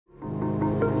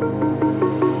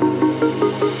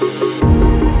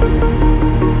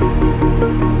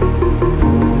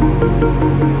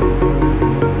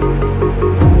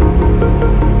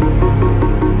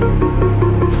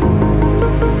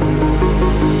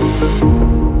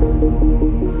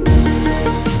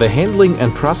The handling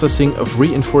and processing of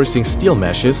reinforcing steel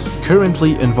meshes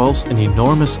currently involves an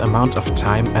enormous amount of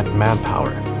time and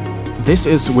manpower. This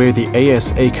is where the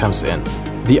ASA comes in,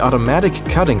 the automatic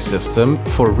cutting system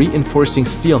for reinforcing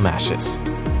steel meshes.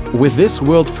 With this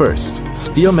world first,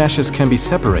 steel meshes can be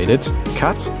separated,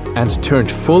 cut, and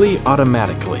turned fully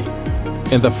automatically.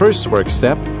 In the first work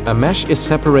step, a mesh is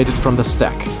separated from the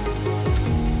stack.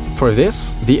 For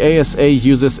this, the ASA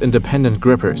uses independent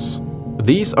grippers.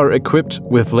 These are equipped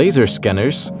with laser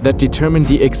scanners that determine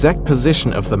the exact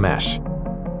position of the mesh.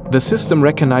 The system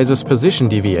recognizes position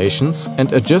deviations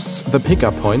and adjusts the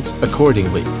pickup points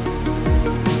accordingly.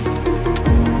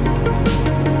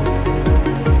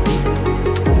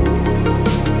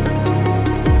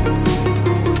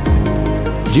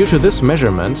 Due to this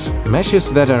measurement,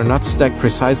 meshes that are not stacked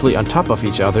precisely on top of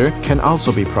each other can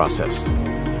also be processed.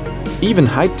 Even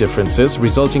height differences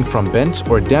resulting from bent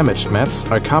or damaged mats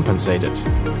are compensated.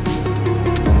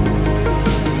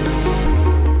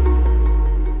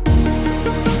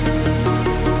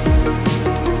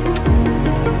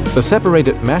 The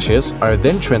separated meshes are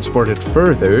then transported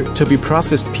further to be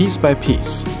processed piece by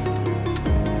piece.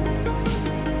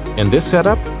 In this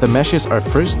setup, the meshes are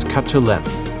first cut to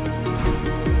length.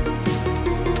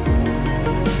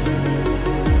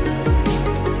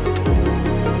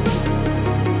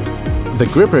 The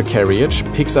gripper carriage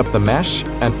picks up the mesh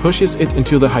and pushes it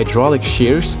into the hydraulic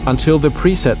shears until the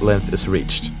preset length is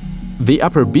reached. The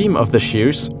upper beam of the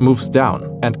shears moves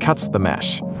down and cuts the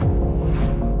mesh.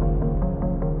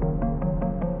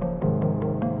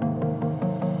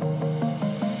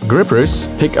 Grippers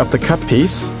pick up the cut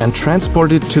piece and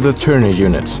transport it to the turner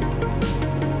unit.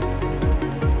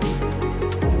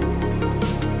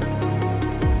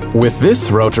 With this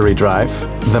rotary drive,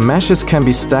 the meshes can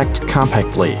be stacked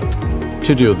compactly.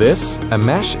 To do this, a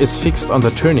mesh is fixed on the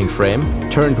turning frame,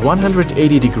 turned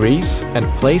 180 degrees and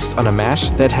placed on a mesh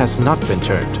that has not been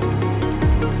turned.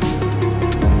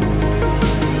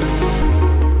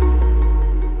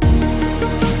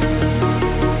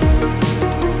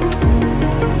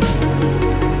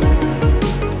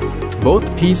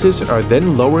 Both pieces are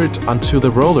then lowered onto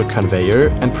the roller conveyor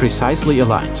and precisely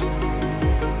aligned.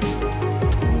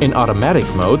 In automatic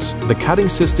mode, the cutting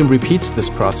system repeats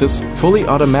this process fully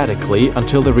automatically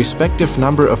until the respective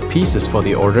number of pieces for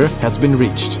the order has been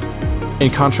reached.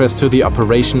 In contrast to the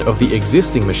operation of the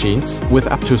existing machines, with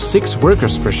up to 6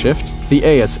 workers per shift, the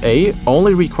ASA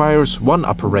only requires 1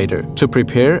 operator to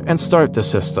prepare and start the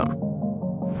system.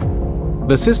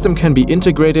 The system can be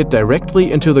integrated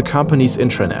directly into the company's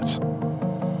intranet.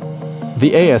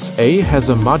 The ASA has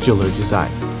a modular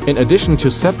design. In addition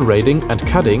to separating and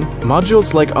cutting,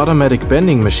 modules like automatic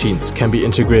bending machines can be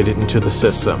integrated into the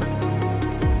system.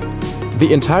 The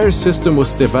entire system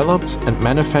was developed and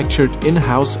manufactured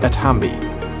in-house at Hambi.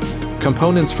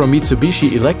 Components from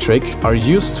Mitsubishi Electric are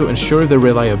used to ensure the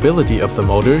reliability of the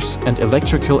motors and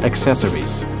electrical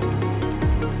accessories.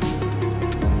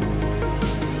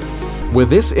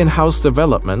 With this in-house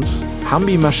development,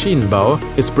 Hambi Maschinenbau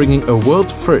is bringing a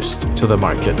world first to the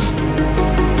market.